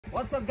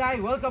What's up guys,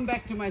 welcome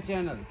back to my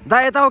channel. Da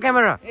yata ho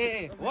camera.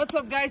 Hey, what's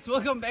up guys,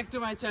 welcome back to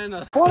my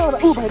channel.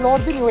 Oh bhai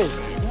lord din wai.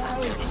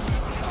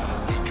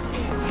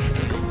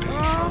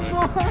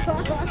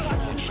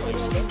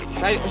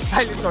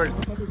 Silent sorry.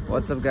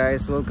 What's up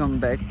guys, welcome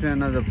back to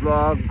another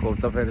vlog. Hope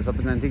तपाईहरु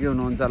सबैजना ठिकै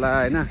हुनुहुन्छ होला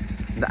हैन.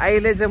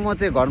 अहिले चाहिँ म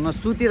चाहिँ घरमा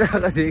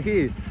सुतिरहेको थिएँ कि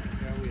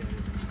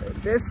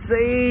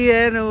त्यसै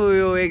हेर्नु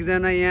यो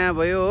एकजना यहाँ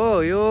भयो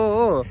हो यो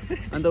हो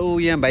अन्त ऊ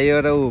यहाँ भाइ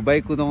एउटा ऊ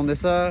बाइक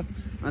कुदाउँदैछ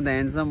अन्त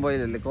ह्यान्डसम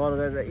बोयले कल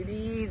गरेर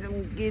इडी जाउँ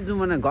के जाउँ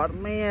भने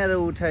घरमै आएर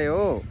उठायो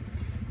हो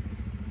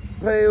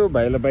खै यो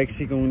भाइलाई बाइक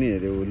सिकाउने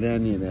अरे ऊ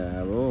ल्याउने अरे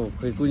अब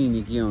खै कुनी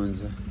नि के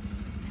हुन्छ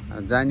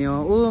जाने हो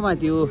ऊ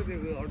माथि ऊ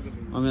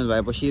अमेल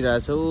भाइ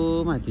बसिरहेछ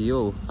ऊ माथि यो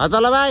हात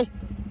ल भाइ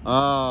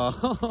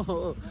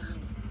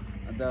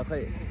अन्त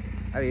खै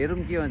अब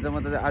हेरौँ के हुन्छ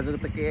म त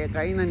आज त के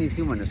काहीँ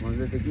ननिस्क्यौँ भनेर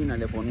सोच्दै थिएँ कि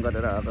यिनीहरूले फोन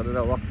गरेर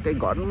वाक्कै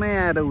घरमै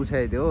आएर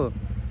उठाइदियो हो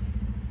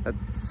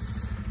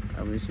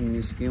अब यसो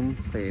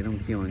निस्क्यौँ खै हेरौँ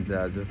के हुन्छ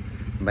आज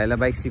भाइलाई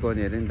बाइक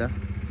सिकाउने अरे नि त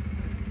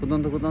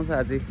कुदाउँछ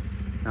अझै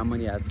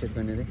राम्ररी हात सेट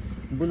गर्ने अरे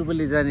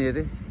बुलबुली जाने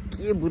अरे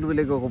के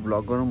बुलबुली गएको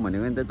भ्लग गरौँ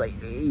भनेको नि त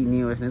जहिले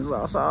हिँड्ने बस्ने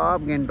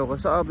सब गान्तोकको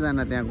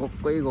सबजना त्यहाँ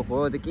गएकै गएको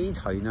त्यो केही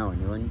छैन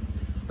भनेको नि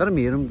तर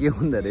हेरौँ के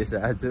हुँदो रहेछ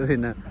आज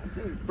होइन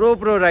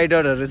प्रो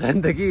राइडरहरू छ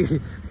नि त कि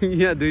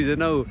यहाँ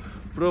दुईजना ऊ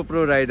प्रो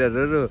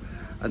राइडरहरू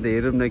अन्त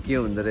हेरौँ न के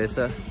हुँदो रहेछ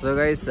सो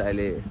गाइस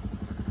अहिले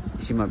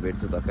सीमा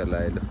भेट्छु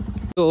तपाईँहरूलाई अहिले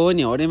त्यो हो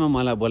नि हरेमा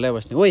मलाई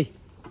बोलाइबस्ने ओइ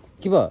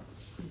के भयो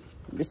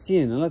बेसी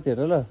होइन ल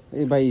तेरो ल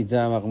ए भाइ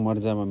जामाको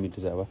मर्जामा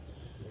मिठो जावा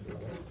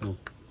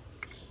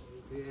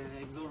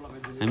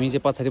हामी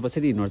चाहिँ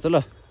पछाडि हिँड्नुपर्छ ल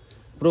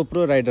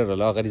प्रो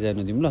राइडरहरूलाई अगाडि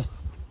जानु दिउँ ल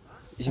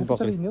एकछिन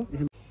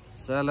पक्रिनु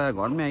साला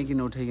घरमै आइकन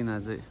उठाइकन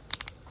चाहिँ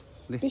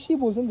बेसी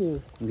बोल्छ नि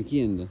त्यो के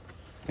अन्त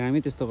कामै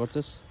त्यस्तो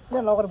गर्छस्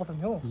लगेर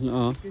पठाउने हो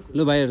ल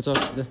भाइहरू चल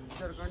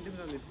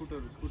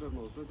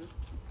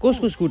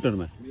कसको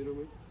स्कुटरमा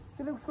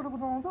त्यसले स्कुटर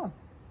कुदाउनु आउँछ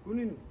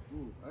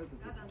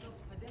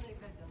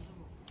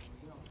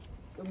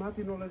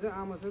माथि नलाई चाहिँ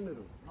आमा छ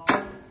मेरो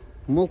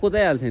म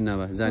कुदाइहाल्थेँ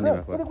नभए जाने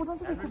भएको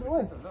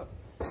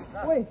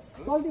ओइ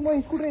चल्ती म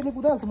स्कुटर यसले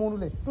कुदाइहाल्छु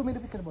मौनुले तँ मेरो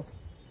पछाडि बस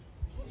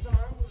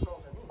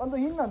अन्त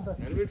हिँड्न अन्त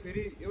हेलमेट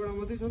फेरि एउटा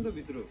मात्रै छ नि त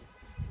भित्र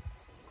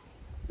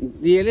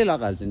यसले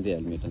लगाइहाल्छ नि त्यो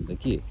हेलमेट अन्त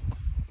के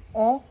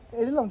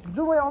यसले लगाउँछ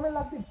जो भयो अमेल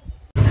लाग्दैन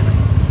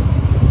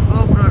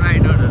प्रो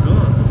राइडरहरू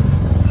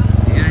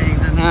यहाँ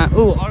एकजना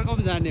ऊ अर्को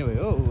पनि जाने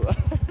भयो हो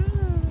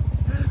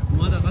म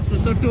त कस्तो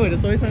चट्टु भएर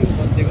तैसँग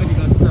बसिदिएको नि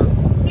कस्तो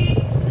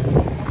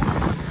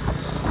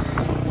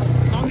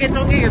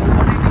चङ्गे हेर्नु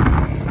पर्ने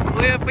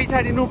उयो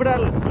पछाडि नुब्रा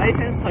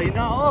लाइसेन्स छैन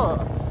हो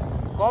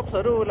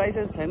कप्सहरू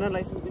लाइसेन्स छैन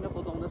लाइसेन्स बिना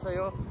कुदाउँदैछ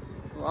यो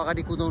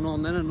अगाडि कुदाउनु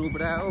आउँदैन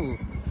नुब्रा हो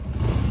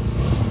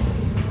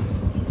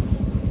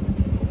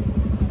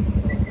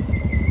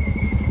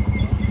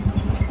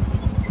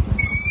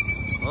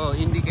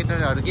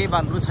इन्डिकेटरहरू केही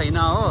बाल्नु छैन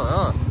हो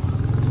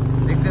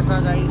देख्दैछ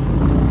गाइस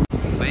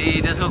भाइ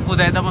त्यसको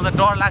कुदाइ त म त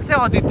डर लाग्छ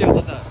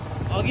आदित्यको त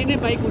अघि नै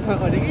बाइक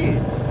उठाएको अरे कि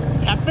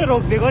छ्याप्पै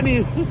रोकिदिएको नि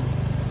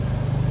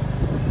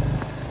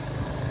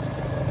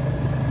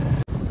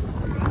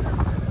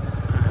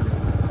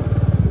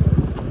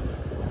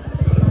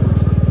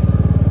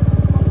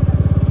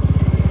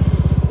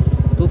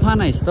तुफान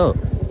आइस त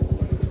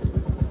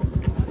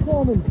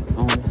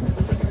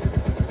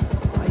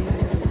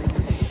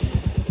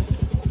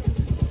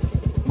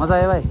मजा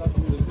आयो भाइ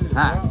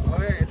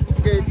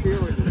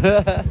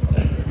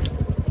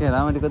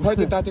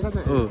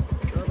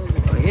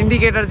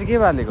इन्डिकेटर चाहिँ के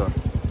बालेको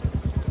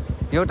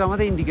एउटा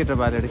मात्रै इन्डिकेटर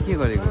बालेर के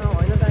गरेको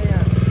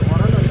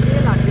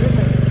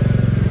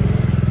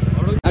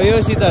अब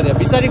यो सित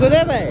बिस्तारी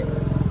कुदायो भाइ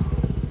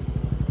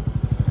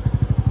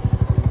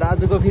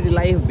दाजुको फेरि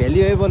लाइफ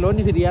भ्यालुएबल हो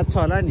नि फेरि याद छ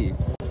होला नि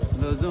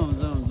ल जाउँ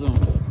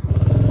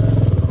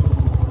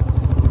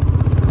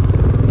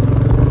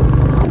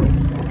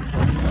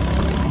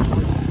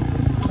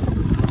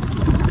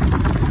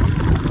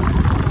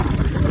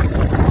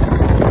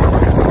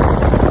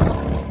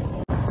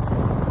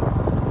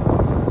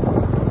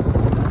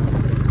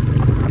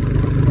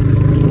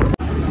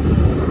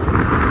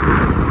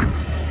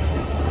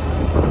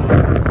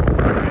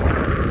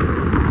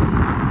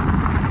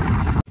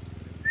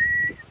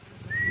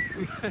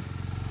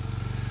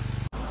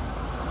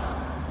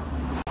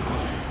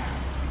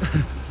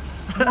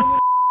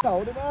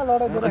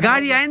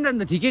गाडी आयो नि त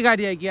अन्त ठिकै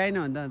गाडी आयो कि आएन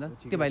अन्त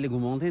त्यो भाइले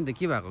घुमाउँथ्यो नि त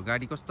के भएको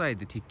गाडी कस्तो आयो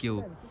त्यो ठिकै हो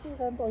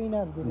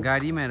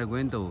गाडीमा आएर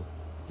गयो नि त हो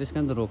त्यस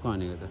कारण त रोक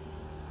भनेको त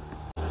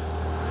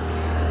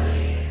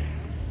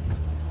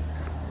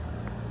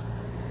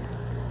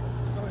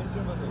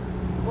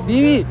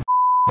तिमी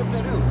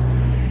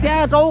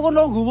त्यहाँ टाउको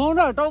घुमाउ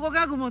न टाउको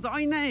कहाँ घुमाउँछ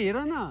ऐना हेर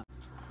न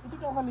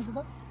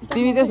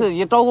तिमी त्यस्तो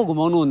यो टाउको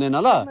घुमाउनु हुँदैन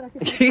ल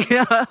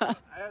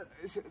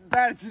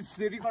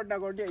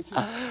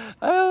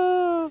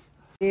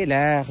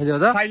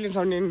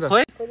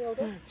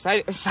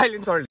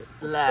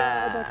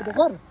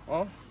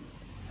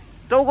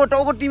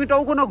टाउको तिमी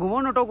टाउको नघुमाउ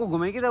न टाउको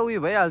घुमाइ कि त उयो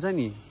भइहाल्छ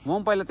नि म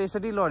पनि पहिला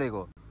त्यसरी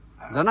लडेको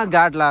झन्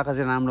गार्ड लगाएको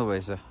चाहिँ राम्रो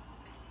भएछ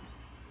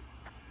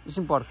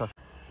एकछिन पर्ख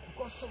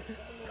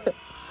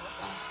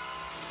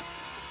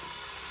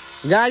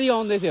गाडी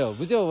आउँदै थियो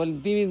बुझ्यौ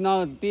तिमी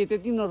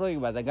त्यति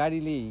नरोकेको भए त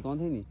गाडीले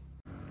हिकाउँथ्यो नि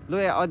लु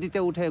आदित्य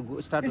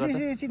उठायो स्टार्ट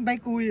गर्छ एकछिन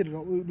बाइकको उयोहरू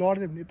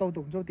लड्यो भने यताउता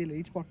हुन्छ त्यसले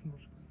हिच पर्नु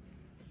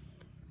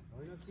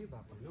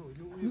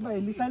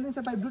भाइले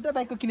साइलेन्सर पाइप दुईटा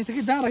बाइकको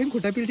किनिसक्यो जहाँ राख्यो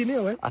खुट्टा पिल्टिने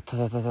हो है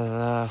अच्छा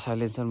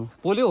साइलेन्सरमा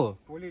पोल्यो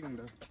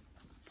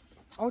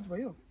आउँछ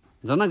भयो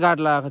झन् गाड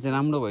लगाएको चाहिँ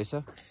राम्रो भएछ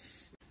यो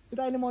त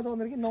अहिले मजा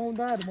आउँदैन कि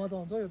नआउँदाहरू मजा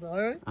आउँछ यो त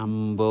है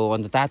आम्बो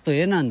अन्त तातो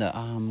हेर्न अन्त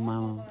आम्मा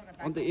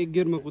अन्त एक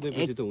गियरमा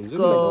कुदेपछि त हुन्छ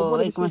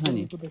एकमा छ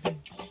नि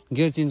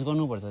गियर चेन्ज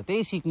गर्नुपर्छ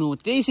त्यही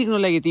सिक्नु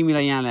लागि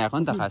तिमीलाई यहाँ ल्याएको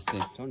नि त खास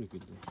चाहिँ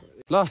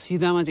ल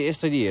सिधामा चाहिँ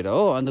यसरी हेर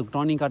हो अन्त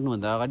टर्निङ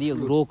काट्नुभन्दा अगाडि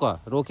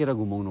रोकेर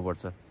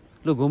घुमाउनुपर्छ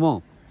लु घुमाउ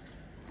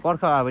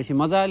पर्ख आएपछि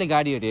मजाले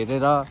गाडीहरू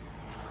हेरेर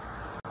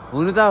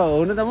हुनु त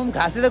म पनि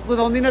खासै त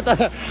कुदाउँदिनँ तर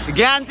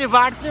ज्ञान चाहिँ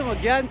बाँड्छु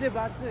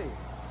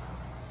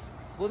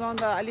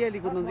कुदाउँदा अलिअलि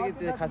कुदाउँछु कि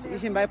त्यो खास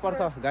इसिम भाइ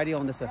पर्ख गाडी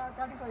आउँदैछ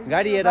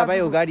गाडी हेर भाइ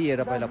हो गाडी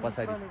हेर पहिला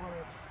पछाडि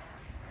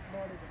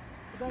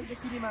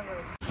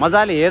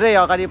मजाले हेरै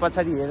अगाडि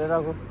पछाडि हेरेर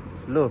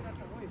लु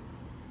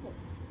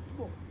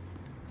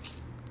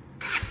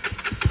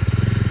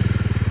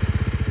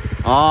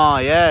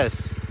यस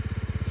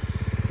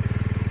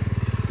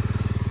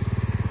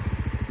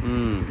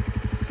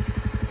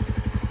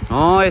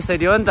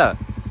यसरी हो नि त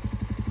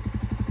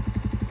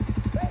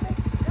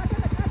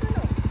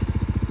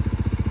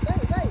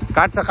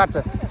काट्छ काट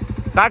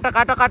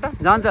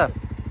जान्छ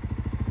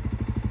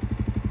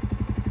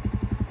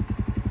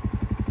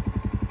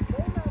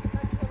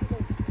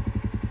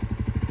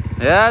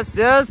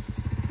यस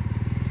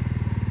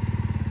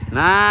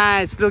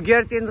नाइस लु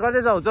गियर चेन्ज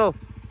गर्दै जाऊ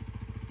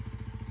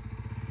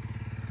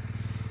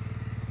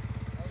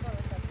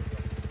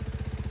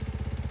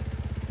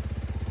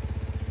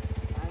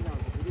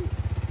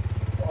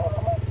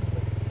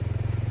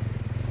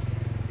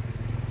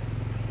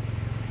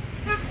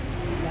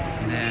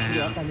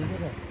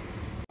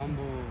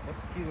आम्बो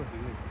कस्तो के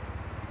गर्दिनु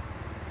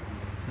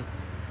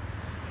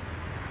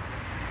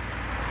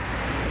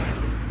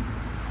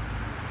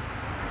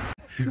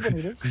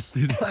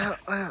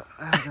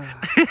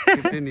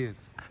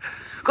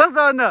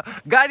कस्तो अन्त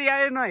गाडी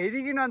आयो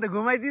नहेरिकन अन्त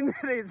घुमाइदिँदै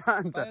रहेछ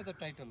अन्त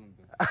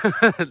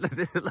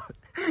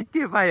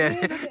के पायो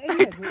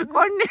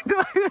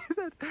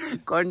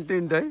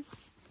कन्टेन्ट है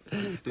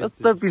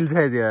कस्तो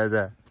पिल्छाइदियो आज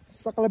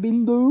सकला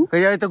बिन्दु खै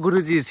अहिले त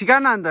गुरुजी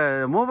सिकान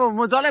अन्त म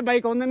जसलाई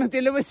बाइक आउँदैन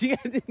त्यसले पो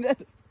सिकाइदिँदैन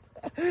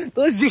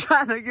तँ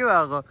सिकान के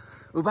भएको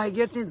ऊ भाइ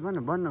गियर चेन्ज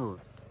भन्न हो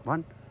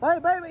भन्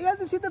भाइ यहाँ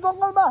चाहिँ सिधै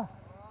जङ्गलमा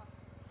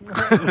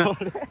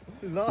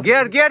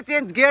गियर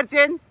चेन्ज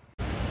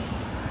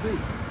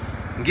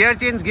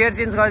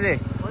गर्दै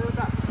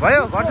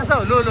भयो घट्दैछ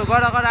लु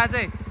गर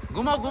अझै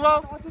घुमाउ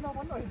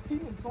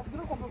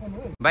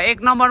भाइ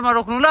 1 नम्बरमा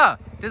रोक्नु ल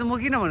त्यो त म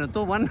किन भन्नु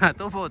तँ भन् न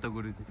तँ पो हो त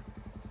गुरुजी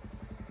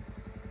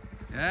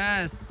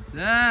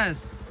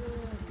यस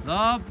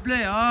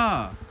लभली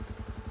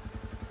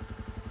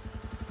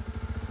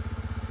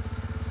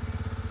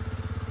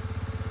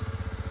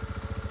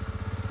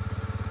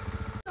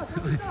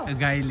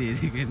गाईले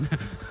हेरेको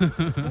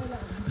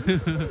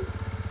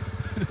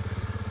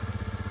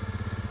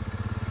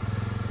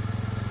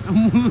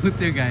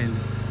त्यो गाईले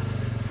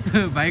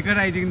भाइको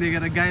राइडिङ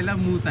देखेर गाईलाई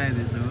मुत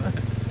आइदिएछ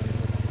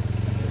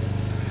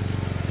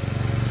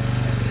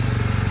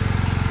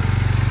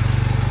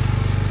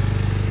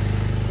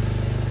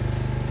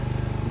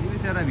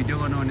भिडियो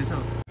गर्नु छ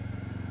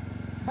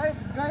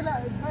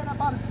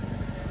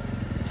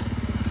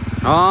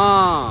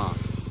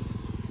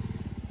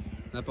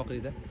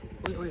पक्रिँदा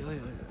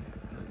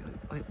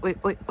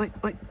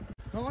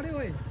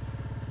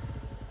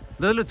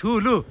लु छु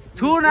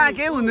न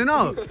केही हुँदैन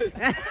हौ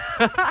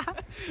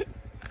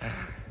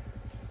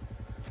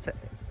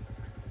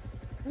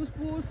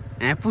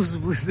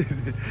पुस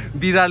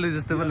बिरालु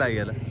जस्तो पो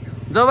लाग्यो होला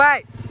जाऊ भाइ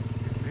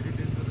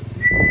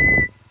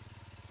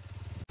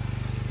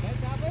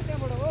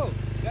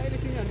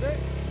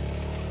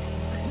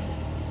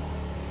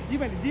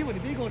जे भने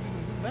त्यही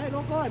गरिदिनु भाइ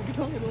रोकी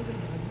ठोकेर रोकेर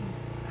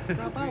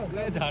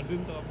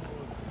झार्दिनु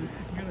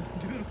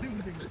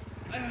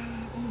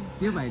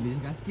त्यो भाइले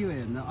खास के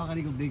भयो भन्दा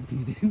अगाडिको ब्रेक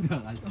थिच्यो नि त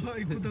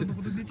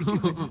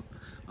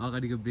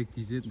अगाडिको ब्रेक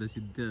थिच्यो नि त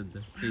सिधै अन्त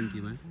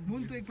ट्याङ्कीमा म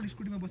त एकपल्ट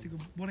स्कुटीमा बसेको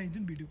बनाइदिन्छु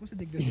नि भिडियो कस्तो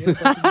देख्दैछ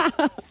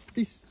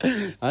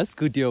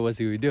स्कुटीमा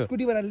बसेको भिडियो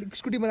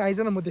स्कुटीमा आइज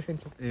न म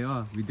देखाइदिन्छु ए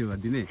भिडियो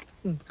गरिदिने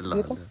ल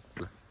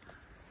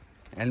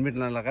हेलमेट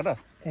नलगाएर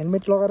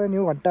हेलमेट लगाएर नि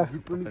घन्टा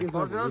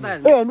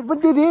ए हेलमेट पनि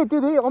त्यो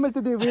दे अमेर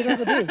त्यो दे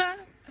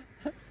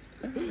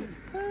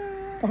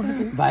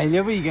भाइले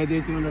पो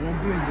हिकाइदिएछ मलाई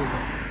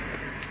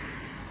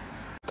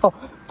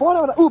पढ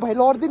ऊ भाइ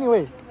लड्दै नि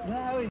ओए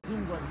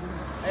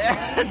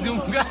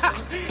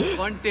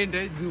कन्टेन्ट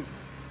है जुम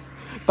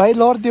भाइ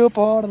लड्दियो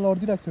पढ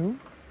लडिदिरहेको छु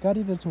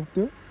गाडी त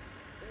छोप्थ्यो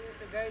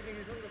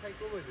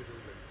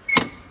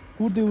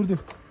उड्दै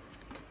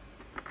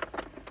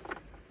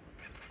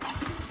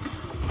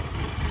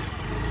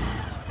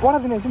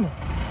पढाइदिनु एकछिन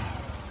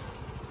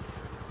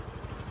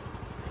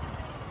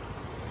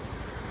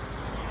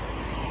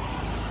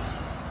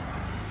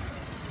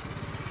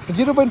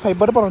 0.5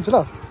 बाट बनाउँछु ल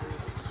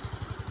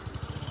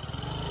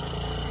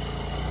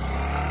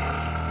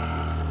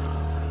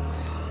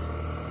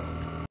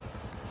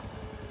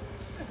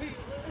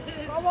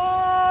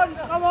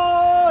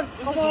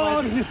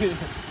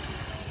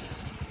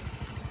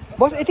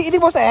बस यति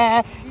बस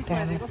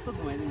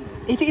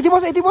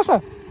यति बस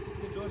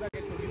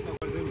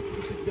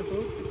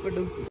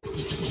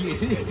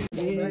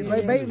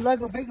भाइ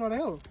लाग्नु बाइक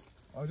लडायो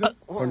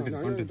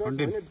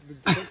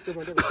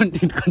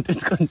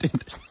कन्टेन्ट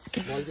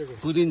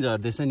पुरिन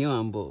झर्दैछ नि हौ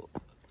आम्बो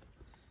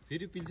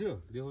फेरि पिल्छौ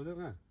देखाउँदै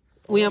कहाँ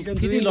उ यहाँ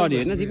फेरि लड्यो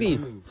होइन तिमी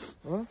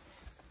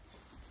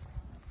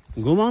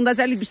घुमाउँदा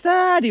चाहिँ अलिक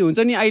बिस्तारी हुन्छ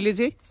नि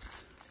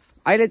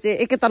अहिले चाहिँ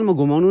एकैतालमा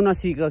घुमाउनु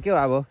नसिक के हो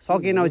अब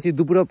सकेनपछि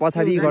दुब्रो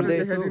पछाडि गर्दै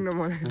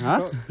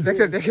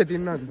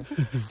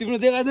तिम्रो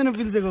देखाइदैन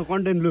पिल्सेको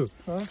कन्टेन्ट लु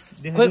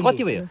खोइ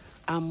कति भयो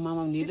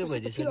आम्मामा निलो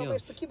भइदिएछ नि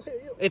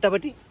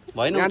यतापट्टि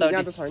भएन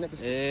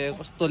ए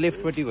कस्तो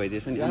लेफ्टपट्टि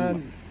भइदिएछ नि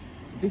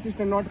this is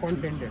the not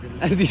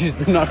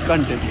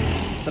content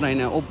तर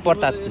होइन ओपर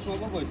तात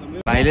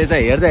भाइले त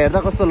हेर्दा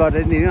कस्तो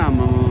लड्दै नि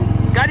आम्मामा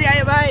गाडी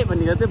आयो भाइ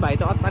भनेको त्यो भाइ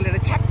त अत्तालेर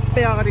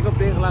छ्याप्पै अगाडिको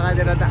ब्रेक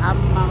लगाइदिएर त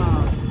आम्मामा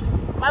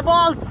माई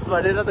बल्स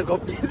भनेर त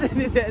घोप्टिँदै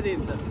नि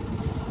त्यहाँदेखि त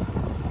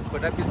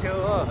खुट्टा पिल्छ्यो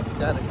हो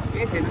बिचार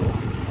केही छैन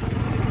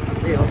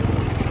त्यही हो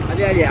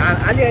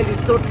अलि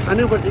चोट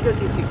खानुपर्छ क्या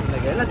त्यो सिक्नु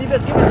लागि होइन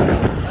दिपेश के भन्छ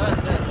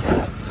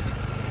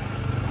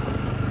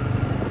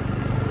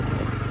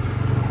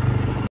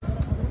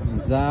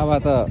जावा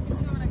त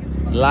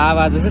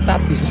लाभा जस्तै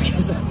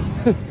तात्तिसकेछ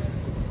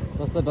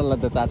कस्तो डल्ला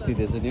त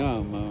तात्तिँदैछ नि हो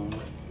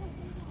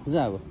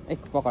जा अब एक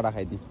पकौडा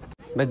खाइदिउँ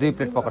भाइ 2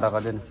 प्लेट पकौडा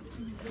गर्दैन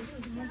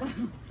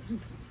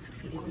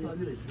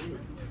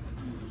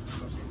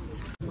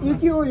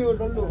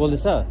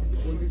पोल्दैछ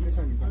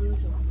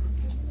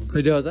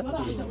खोइदियो त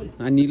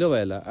निलो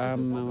भयो होला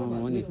आम्मामा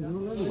हो नि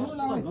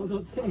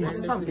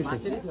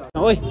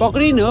ओइ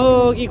पक्रिन हो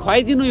कि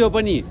खुवाइदिनु यो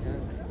पनि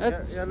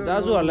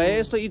दाजुहरूलाई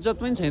यस्तो इज्जत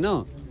पनि छैन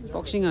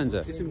बक्सिङ हान्छ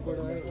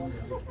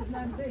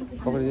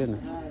पक्रिँदैन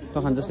त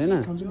खान्छस् होइन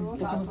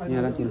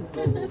यहाँ राख्छु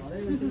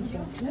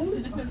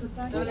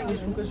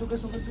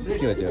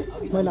के हो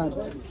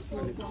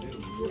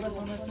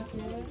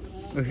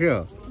त्यो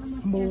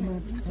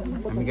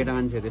हामी केटा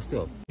मान्छेहरू यस्तै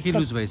हो के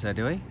लुज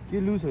भइसक्यो है के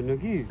लुज होइन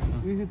कि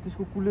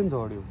त्यसको कुलेन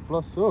झड्यो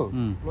प्लस हो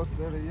प्लस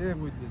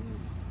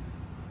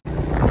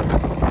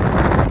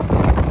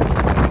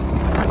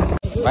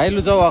भाइ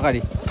लु जाऊ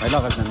अगाडि भाइ ल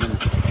अगाडि जान्दैन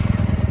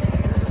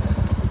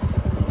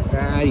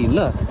हिँड ल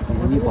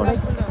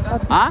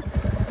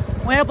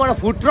उहाँबाट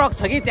फुड ट्रक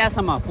छ कि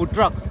त्यहाँसम्म फुड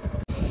ट्रक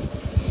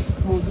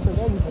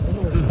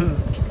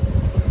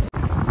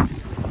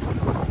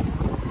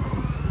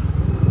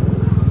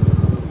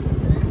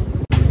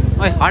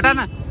ओइ हटा न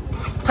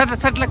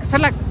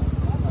सटलाक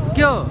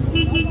के हो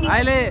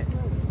अहिले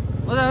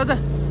हो त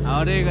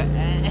अरे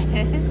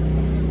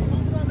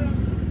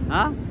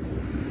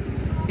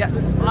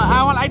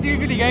आवाल आइटिभी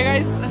पनि गए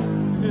गाइस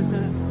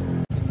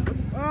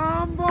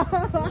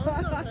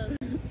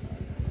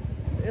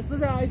यस्तो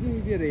चाहिँ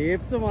आइटिभी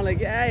हेप्छ मलाई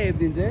क्या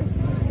हेपिदिन्छ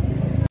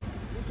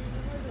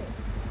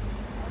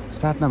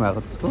स्टार्ट नभएको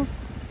त्यसको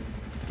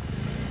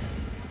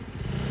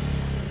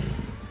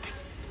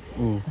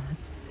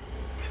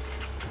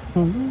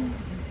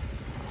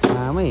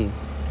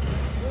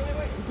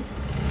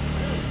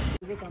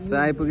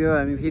आइपुग्यो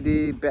हामी फेरि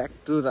ब्याक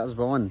टु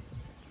राजभवन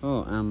हो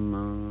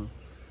आम्मा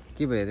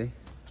के भयो अरे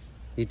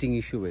हिटिङ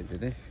इस्यु भयो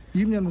अरे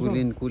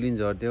कुलिन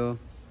झर्थ्यो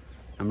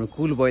हाम्रो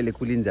कुल बोयले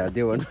कुलिन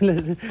झारिदियो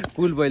भन्नुलाई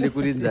कुल बोयले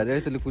कुलिन झारिदियो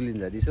है तैँले कुलिन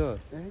झारिस् हो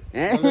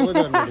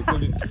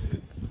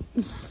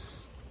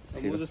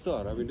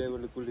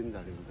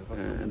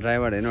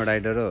ड्राइभर होइन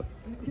राइडर हो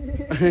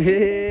ए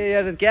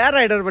यार क्या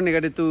राइडर बनेको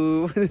अरे तँ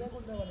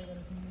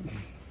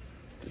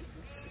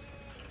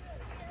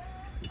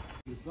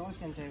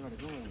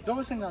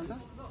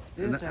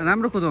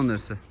राम्रो कुदाउँदो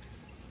रहेछ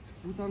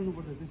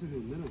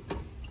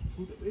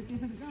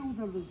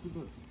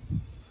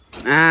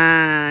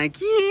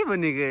के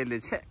भनेको यसले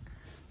छ्या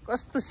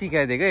कस्तो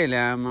सिकाइदिएको यसले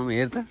आमा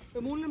हेर त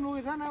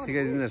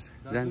सिकाइदिँदो रहेछ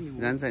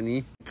जान्छ नि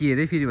के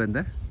अरे फेरि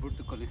भन्दा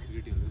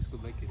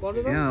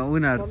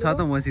उनीहरू छ त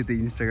मसित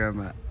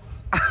इन्स्टाग्राममा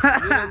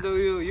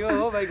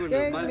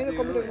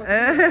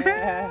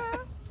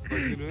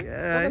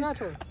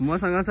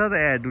मसँग छ त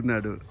एड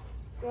उनीहरू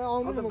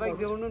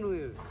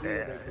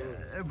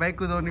बाइक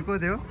कुदाउने को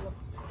थियो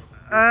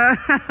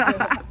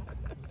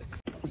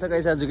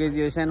गाइस आजको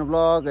यो सानो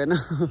ब्लग होइन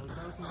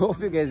होप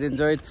यु गाइस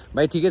एन्जॉयड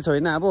भाइ ठिकै छ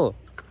होइन अब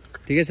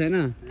ठिकै छैन ए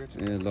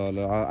ल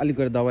अलिक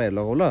गएर दबाईहरू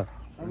लगाऊ ल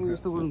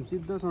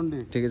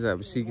ठिकै छ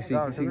अब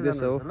सिक्दैछ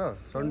हो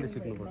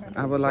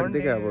अब लाग्दै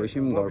क्या अब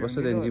एकछिन घर बस्छु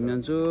त्यहाँदेखि जिम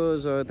जान्छु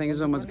so thank you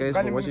so much guys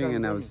for watching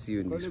and I will see you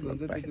in next blog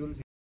by